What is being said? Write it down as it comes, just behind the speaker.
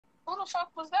the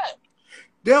fuck was that?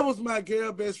 That was my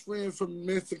girl best friend from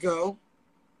Mexico.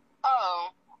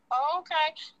 Oh,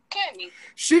 okay. Kenny.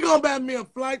 She gonna buy me a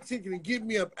flight ticket and get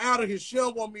me up out of here. She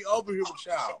don't want me over here with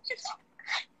y'all.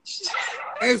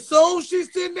 And soon she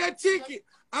send that ticket,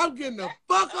 I'm getting the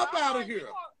fuck up out of here.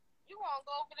 You gonna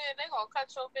go over there, they gonna cut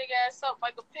your big ass up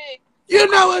like a pig. You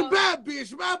know it, bad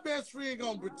bitch. My best friend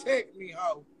gonna protect me,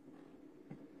 ho.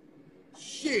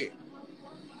 Shit.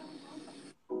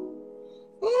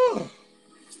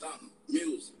 Stop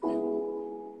music.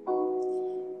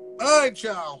 All right,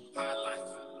 y'all.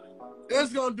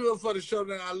 That's gonna do it for the show.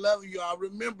 Then I love you all.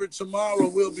 Remember, tomorrow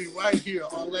we'll be right here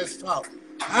on Let's Talk.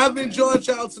 I've enjoyed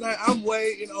y'all tonight. I'm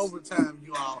way in overtime,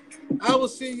 you all. I will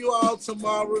see you all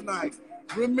tomorrow night.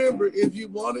 Remember, if you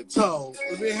want it told,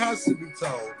 if it has to be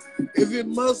told, if it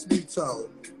must be told,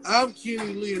 I'm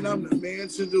Kenny Lee and I'm the man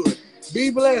to do it.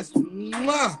 Be blessed.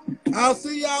 Mwah. I'll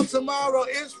see y'all tomorrow.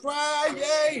 It's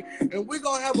Friday and we're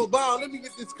gonna have a ball. Let me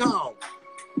get this call.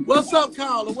 What's up,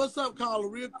 caller? What's up, caller?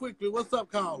 Real quickly. What's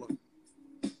up, caller?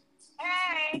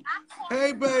 Hey,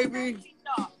 hey, baby.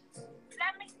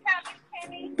 Let me tell you,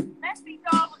 Kenny, Leslie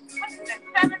Dog was pushing a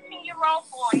 17-year-old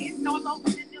boy. It's no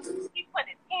longer to do. He put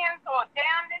his hands all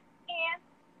down his hands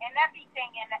and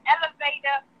everything in the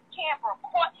elevator. Camera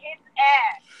caught his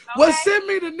ass. Okay? Well, send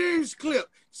me the news clip.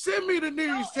 Send me the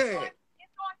news tag.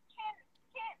 It's on Ken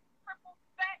Triple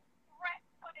Fat Threat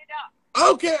put it up.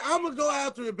 Okay, I'm going to go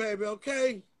after it, baby,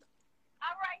 okay?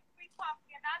 All right, Sweet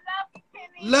Pumpkin. I love you,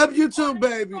 Kenny. Love you too,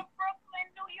 baby. From Brooklyn,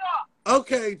 New York.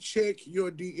 Okay, check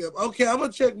your DM. Okay, I'm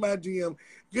going to check my DM.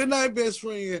 Good night, best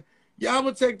friend. Y'all, I'm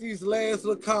going to take these last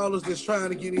little callers that's trying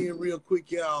to get in real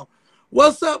quick, y'all.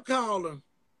 What's up, caller?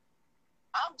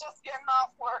 I'm just getting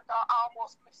off work. I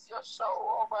almost missed your show.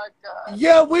 Oh, my God.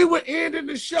 Yeah, we were ending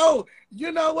the show.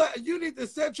 You know what? You need to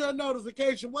set your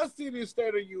notification. What city and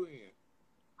state are you in?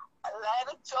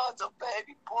 Atlanta, Georgia,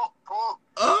 baby. Book, book.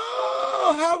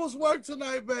 Oh, how was work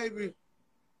tonight, baby?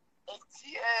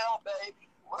 ATL, baby.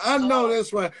 What's I know up?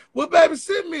 that's right. Well, baby,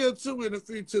 send me a 2 and a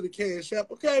 3 to the cash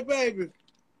app. Okay, baby?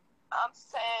 I'm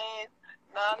saying,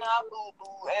 nah,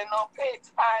 boo-boo. Ain't no pay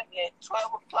time yet.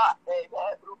 12 o'clock, baby.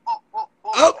 Boop, boop, boop.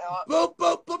 Oh, boop,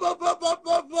 boop, boop, boop, boop, boop,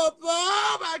 boop, boop, boop.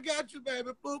 I got you,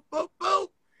 baby. Boop, boop, boop.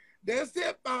 That's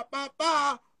it. Ba, ba,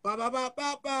 ba. Ba, ba, ba,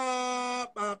 ba, ba,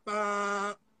 ba,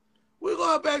 ba. We're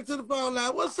going back to the phone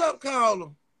line. What's up,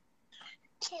 caller?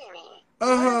 Kenny.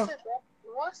 Uh-huh.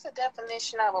 What's the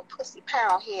definition of a pussy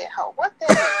pound head hoe? What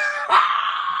the hell?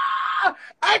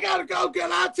 I gotta go,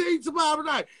 girl. I'll tell you tomorrow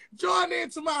night. Join in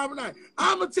tomorrow night.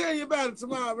 I'm gonna tell you about it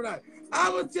tomorrow night.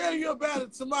 I'm gonna tell you about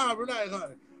it tomorrow night,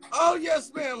 honey. Oh, yes,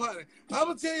 ma'am, honey. I'm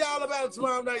gonna tell y'all about it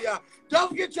tomorrow night, y'all. Don't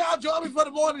forget, y'all, join me for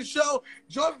the morning show.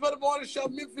 Join me for the morning show,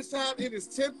 Memphis time. It is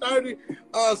 10:30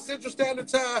 Central Standard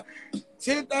Time.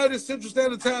 10:30 Central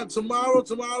Standard Time tomorrow,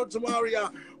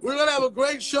 y'all. We're gonna have a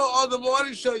great show on the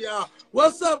morning show, y'all.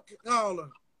 What's up,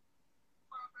 caller?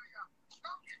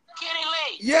 Kenny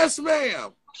Lee. Yes,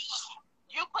 ma'am.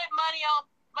 You put money on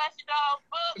Leslie Dog's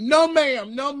book? No,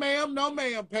 ma'am. No, ma'am. No,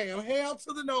 ma'am, Pam. Hell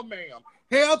to the no, ma'am.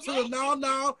 Hell to the no,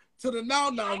 no. To the no,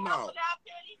 no, no.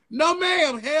 No,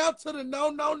 ma'am. Hell to the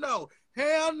no, no, no.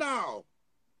 Hell no.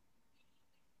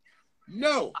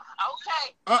 No.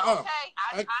 Okay. Uh-uh.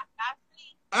 Okay.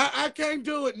 I can't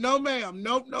do it. No, ma'am.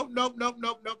 Nope, nope, nope, nope,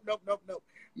 nope, nope, nope, nope, nope.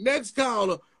 Next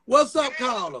caller. What's up,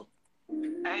 caller?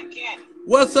 Hey, Ken.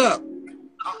 What's up?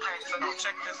 Okay, so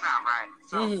check this out, right?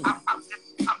 So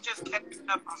I'm just catching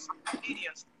up on some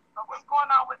comedians. What's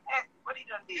going on with that? What he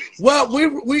done did? Well,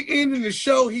 we ending the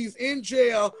show. He's in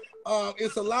jail.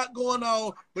 It's a lot going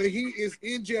on, but he is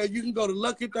in jail. You can go to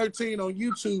Lucky 13 on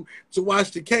YouTube to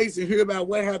watch the case and hear about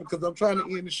what happened because I'm trying to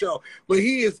end the show. But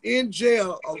he is in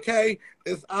jail, okay?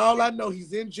 That's all I know.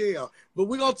 He's in jail. But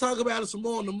we're going to talk about it some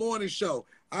more on the morning show.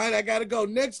 All right, I got to go.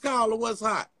 Next caller, what's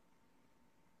hot?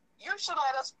 You should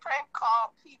let us prank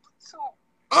call people, too.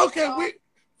 Okay,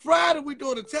 Friday, we're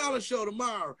doing a talent show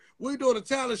tomorrow. We're doing a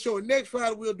talent show. And next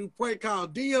Friday, we'll do prank calls.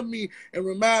 DM me and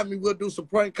remind me we'll do some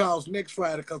prank calls next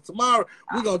Friday because tomorrow,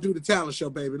 we're going to do the talent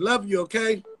show, baby. Love you,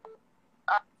 okay?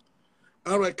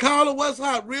 All right, caller, what's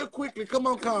hot? Real quickly. Come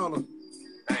on, caller.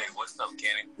 Hey, what's up,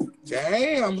 Kenny?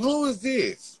 Damn, who is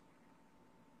this?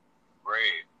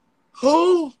 Red.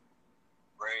 Who?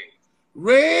 Red.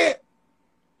 Red?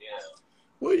 Yeah.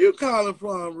 Where you calling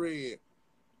from, Red?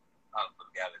 I'm from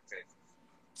Gallup, Texas.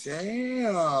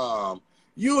 Damn.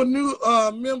 You a new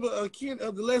member of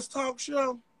the Let's Talk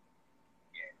show?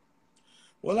 Yeah.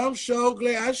 Well, I'm so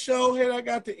glad. I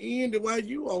got to end it while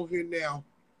you on here now.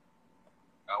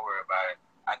 Don't worry about it.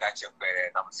 I got your fat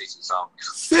ass. I'm going to see you something.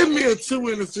 Send me a 2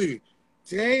 and a 3.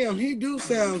 Damn, he do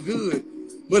sound good.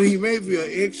 but he may be an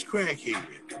ex-crackhead.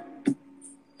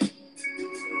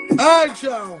 All right,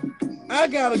 y'all. I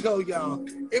gotta go, y'all.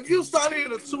 If you start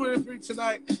here at 2 and 3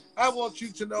 tonight, I want you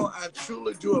to know I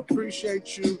truly do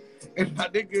appreciate you. And my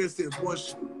nigga is this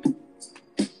bush.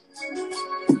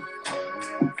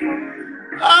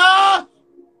 Ah!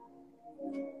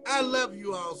 I love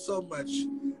you all so much.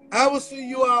 I will see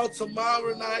you all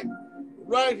tomorrow night,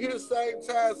 right here, same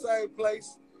time, same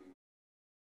place.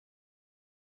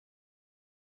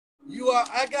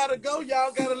 I gotta go.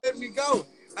 Y'all gotta let me go.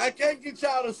 I can't get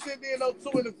y'all to sit in on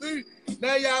 2 and 3.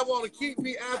 Now y'all want to keep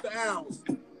me after hours.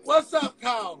 What's up,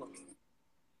 caller?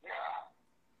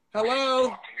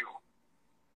 Hello?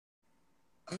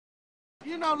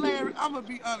 You know, Larry, I'm going to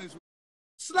be honest.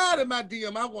 Slide in my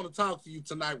DM. I want to talk to you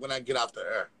tonight when I get off the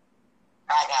air.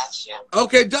 I got you.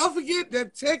 Okay, don't forget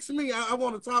that text me. I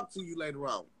want to talk to you later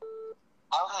on.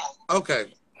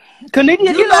 Okay.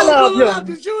 Canadian, get that up here.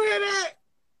 Did you hear that?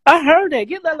 I heard that.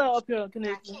 Get that up here,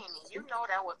 Canadian. You know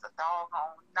that was a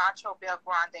doggone Nacho Bel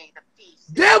Grande, the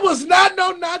feast. There was not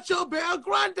no Nacho Bel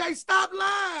Grande. Stop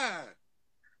lying.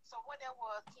 So what that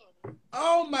was, Kenny?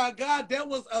 Oh, my God. That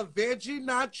was a veggie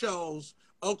nachos,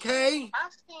 okay?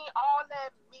 I've seen all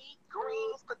that meat,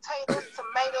 greens, potatoes,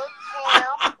 tomatoes,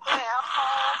 ham,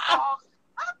 pork.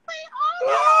 I've seen all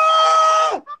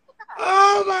that.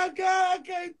 Oh, my God. I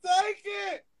can't take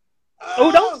it.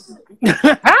 Oh,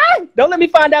 don't let me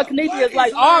find out Canadian is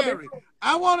like Aubrey.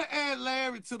 I want to add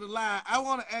Larry to the line. I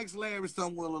want to ask Larry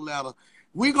some letter.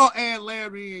 We're going to add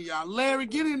Larry in, y'all. Larry,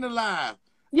 get in the line.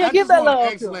 Yeah, I give that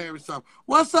love. ask Larry something.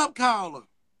 What's up, caller?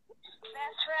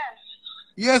 Best friend.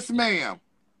 Yes, ma'am.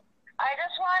 I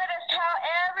just wanted to tell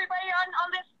everybody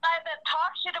on this side that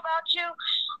talks shit about you,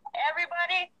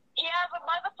 everybody, he has a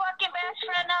motherfucking best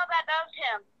friend now that loves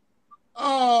him.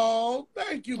 Oh,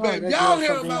 thank you, baby. Y'all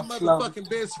heard what my motherfucking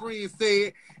best friend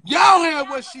said. Y'all heard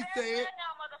what she said.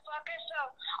 Now, motherfucker.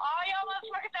 So all y'all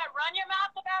motherfuckers that run your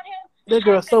mouth about him, that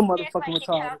girl's so motherfucking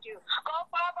retarded. Go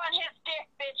bob on his dick,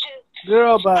 bitches.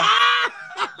 Girl, bye.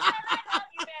 I love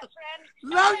you, best friend.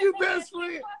 Love you, best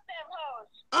friend. Fuck them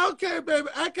hoes. Okay, baby.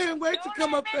 I can't wait to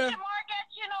come up there. Don't get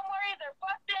you no more either.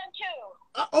 Fuck them too.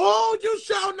 Oh, you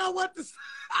sure know what to say.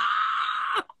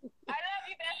 I love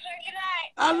you, best friend. Good night.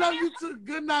 I love you too.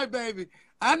 Good night, baby.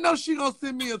 I know she gonna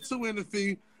send me a 2 in the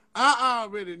feed. I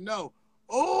already know.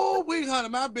 Oh, honey,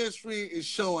 my best friend is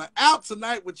showing out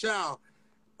tonight with y'all.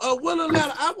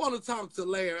 Lala, I want to talk to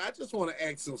Larry. I just want to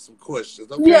ask him some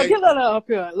questions. Okay? Yeah, get Lala up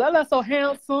here. Lala's so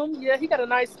handsome. Yeah, he got a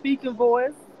nice speaking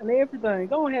voice and everything.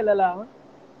 Go ahead, Lala.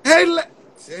 Hey,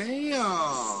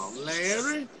 damn,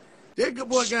 Larry. That good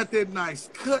boy got that nice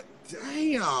cut.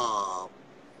 Damn.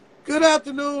 Good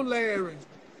afternoon, Larry.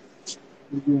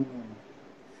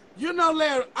 You know,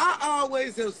 Larry, I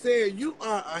always have said you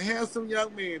are a handsome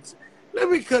young man. Let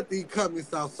me cut these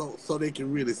comments out so they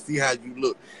can really see how you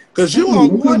look. Because you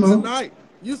on point tonight.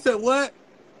 You said what?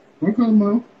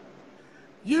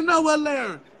 You know what,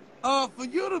 Larry? For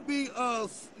you to be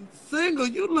single,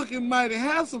 you looking mighty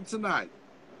handsome tonight.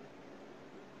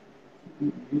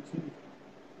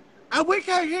 We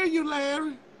can't hear you,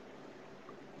 Larry.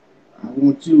 I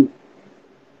want you.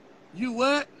 You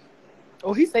what?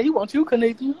 Oh, he said he wants you,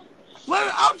 Canadian.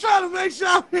 Well, I'm trying to make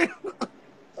sure.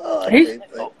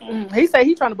 He said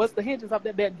he trying to bust the hinges off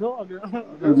that back door, girl.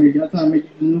 Y'all trying to make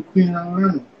you the new queen of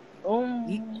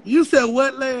Atlanta. You said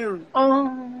what, Larry?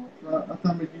 I'm trying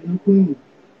to make you the new queen.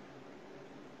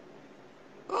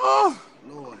 Oh,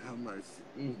 Lord have mercy.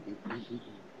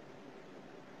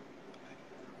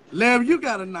 Larry, you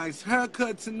got a nice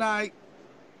haircut tonight.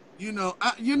 You know,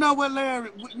 you know what,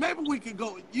 Larry? Maybe we could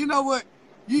go. You know what?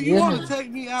 You want to take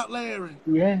me out, Larry?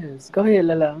 Yes. Go ahead,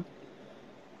 Lala.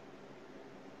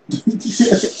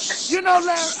 You know,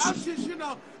 Larry,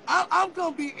 I'm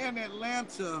going to be in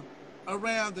Atlanta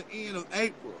around the end of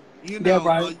April. You know,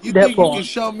 right. You think you can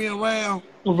show me around?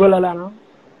 Because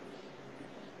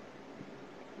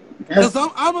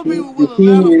I'm going to be with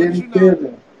Atlanta, but you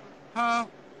know. Huh?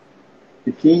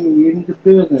 The king is in the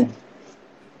building.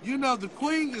 You know, the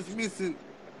queen is missing.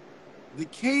 The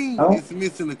king is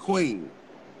missing the queen.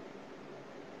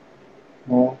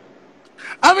 Oh.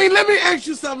 I mean, let me ask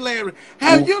you something, Larry.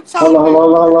 Have you told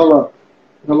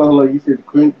Hello. You said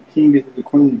the king is the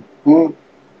queen.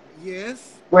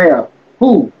 Yes. Where?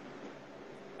 Who?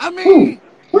 I mean,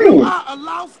 you are a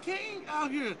lost king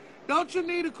out here. Don't you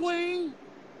need a queen?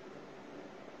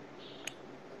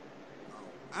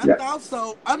 I thought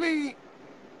so. I mean,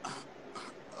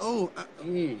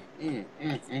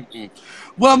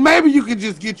 well, maybe you can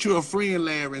just get you a friend,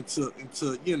 Larry, into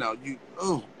you know, you.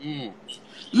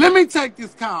 Let me take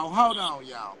this call. Hold on,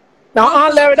 y'all. No,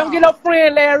 Larry, don't get no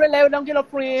friend, Larry. Larry, don't get no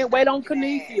friend. Wait on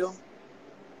Kanisha.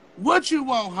 What you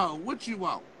want, ho? What you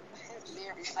want?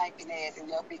 Larry stinking ass and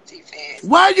your big teeth ass.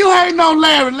 Why you hating on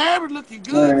Larry? Larry looking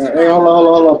good tonight. Hey, hold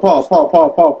on. Pause.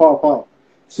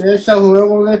 Show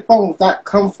whoever that phone that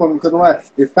comes from,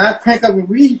 because if I crank up and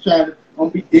read try to, I'm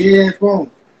gonna be dead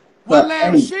wrong. Well,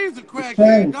 Larry, she's a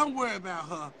crackhead. Don't worry about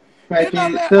her. You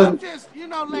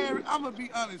know, Larry, Larry, I'm gonna be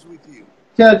honest with you.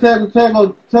 Tell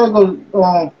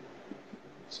go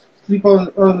sleep on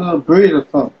the bridge or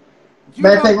something.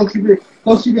 Man,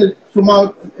 go sleep at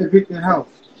tomorrow evicted house.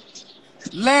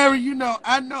 Larry, you know,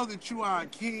 I know that you are a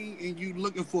king and you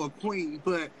looking for a queen,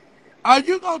 but are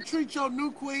you gonna treat your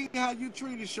new queen how you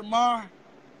treated Shamar?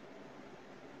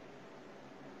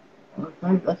 I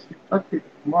treat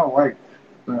Shamar right.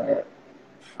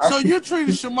 So you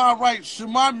treated Shamar right.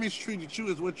 Shamar mistreated you,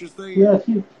 is what you're saying? Yeah,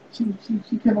 she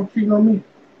kept on treating on me.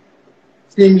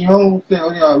 Send me home, say,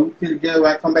 oh yeah, we get together.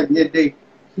 I come back the next day.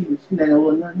 She didn't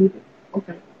know nothing either.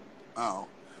 Okay. Oh.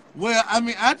 Well, I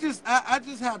mean, I just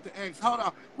have to ask. Hold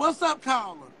on. What's up,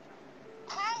 caller?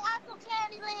 Hey, Uncle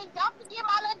Candy Lee, don't forget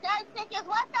my little dirt tickets.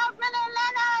 What's up, really,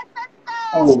 Atlanta?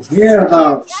 Oh, hell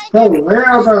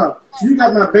no. You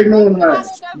got my baby mama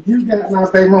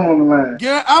on the line.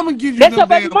 Yeah, I'm going to give you That's them your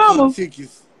baby mama.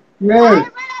 tickets. Yeah.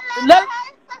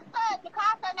 The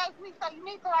concert next week, so you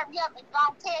need to hurry up and go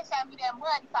cash me that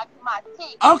money so I can get my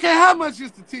tickets. Okay, how much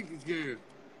is the tickets, girl?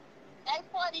 They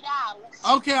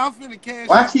 $40. Okay, I'm finna cash.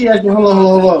 Why she asking? Hold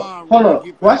on.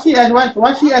 Why she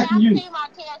asking you?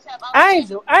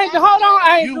 Angel, hold on,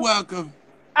 Angel. You're welcome.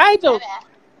 Angel,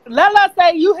 Lala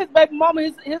say you his baby mama.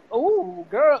 His ooh,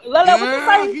 girl. Lala,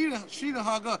 what you say? She done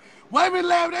hung up. Wait a minute,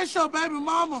 Larry, that's your baby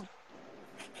mama.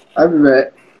 I'll be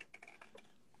back.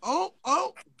 Oh,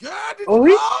 girl, did you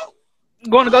know?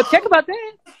 Gonna go check about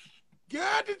that.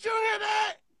 Girl, did you hear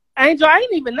that? Angel, I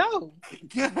ain't even know.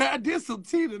 Girl, I did some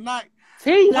tea tonight.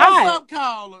 What's up,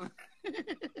 caller?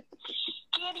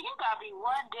 Kitty, you gotta be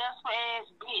one desperate ass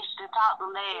bitch to talk to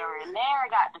Larry. Larry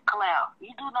got the clout.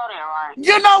 You do know that, right?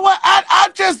 You know what? I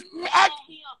just he a crackhead.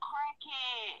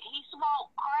 He smoke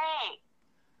crack.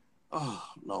 Oh,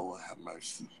 Lord have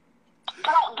mercy.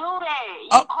 Don't do that.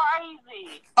 You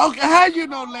crazy. Okay, how you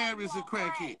know Larry's a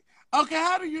crackhead? Okay,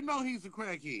 how do you know he's a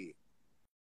crackhead?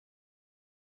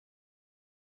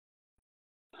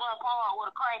 What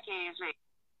a crackhead is.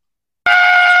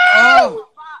 Oh.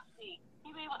 Foxy. He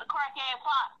be with the crackhead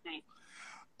Foxy.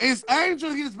 Is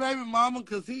Angel his baby mama?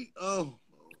 Cause he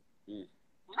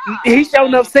he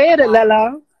showing up said it,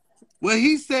 Lala. Well,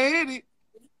 he said it. Angel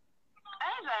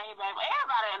ain't baby.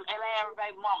 Everybody in Larry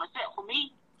baby mama except for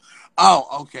me. Oh,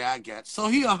 okay, I got you. So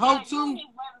he a hoe too? You his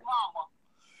baby mama.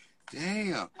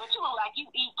 Damn. But you look like you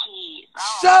eat kids.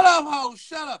 Shut up, hoe.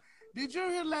 Shut up. Did you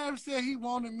hear Larry say he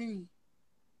wanted me?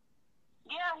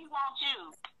 Yeah, he wants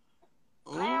you.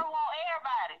 Ooh. Larry want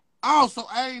everybody. Oh, so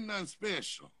I ain't nothing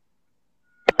special.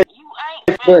 You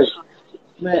ain't special.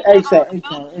 Man, ASAP.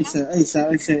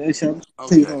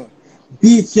 Okay.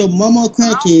 Bitch, your mama a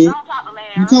crackhead. Don't talk to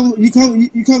Larry.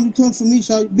 You come for me,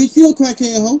 so bitch, you a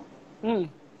crackhead, hoe.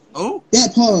 Oh.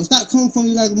 That part. Stop coming for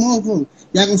me like a motherfucker.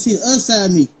 Y'all gonna see the other side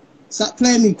of me. Stop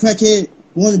playing me, crackhead.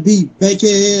 Wanna be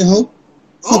bankhead, hoe.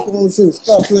 Fuck on shit.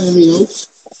 Stop playing me, hoe.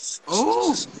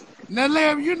 Oh. Now,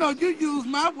 Larry, you know you used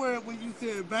my word when you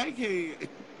said bankhead.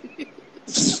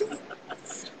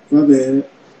 My bad.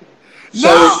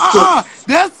 No,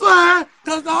 that's fine,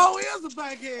 because the hoe is a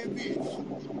bankhead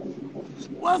bitch.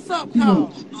 What's up,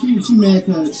 Carl? She mad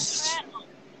cause.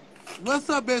 What's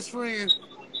up, best friend? Guess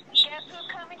who's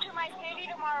coming to my city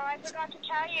tomorrow? I forgot to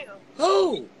tell you.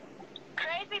 Who?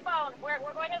 Crazy Bones. We're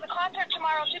going to the concert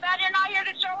tomorrow. Too bad you're not here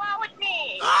to show out with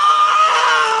me.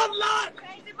 Oh, Lord.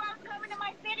 Crazy Bones coming to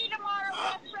my city tomorrow,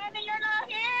 best friend, and you're not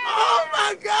here. Oh,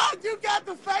 my God. You got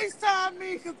to FaceTime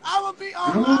me because I will be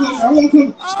on I won't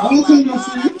come. Oh, my God.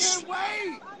 I can't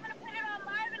wait. I'm going to put it on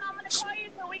live, and I'm going to call you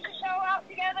so we can show out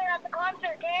together at the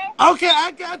concert, okay? Okay,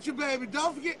 I got you, baby.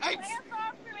 Don't forget. Play a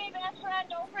song for me, best friend.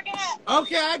 Don't forget.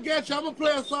 Okay, I got you. I'm going to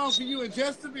play a song for you in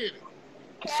just a minute.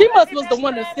 She was the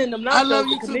one to send them nachos. I love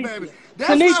you too, baby.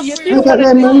 That's Tanisha, she was the one to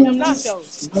send them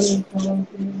nachos.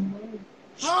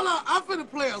 Hold on, I'm finna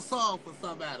play a song for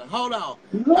somebody. Hold on.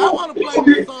 I want to play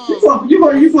this song.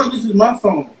 You thought this is my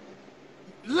song.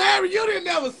 Larry, you didn't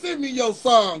ever send me your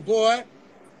song, boy.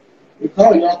 It's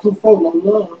all y'all too full no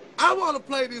love. I want to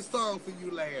play this song for you,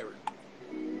 Larry.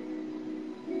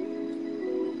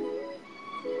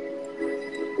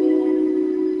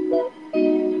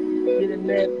 Getting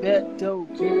that back door,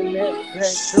 getting that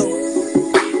back door.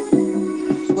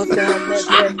 What's down that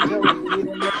back door,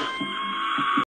 getting that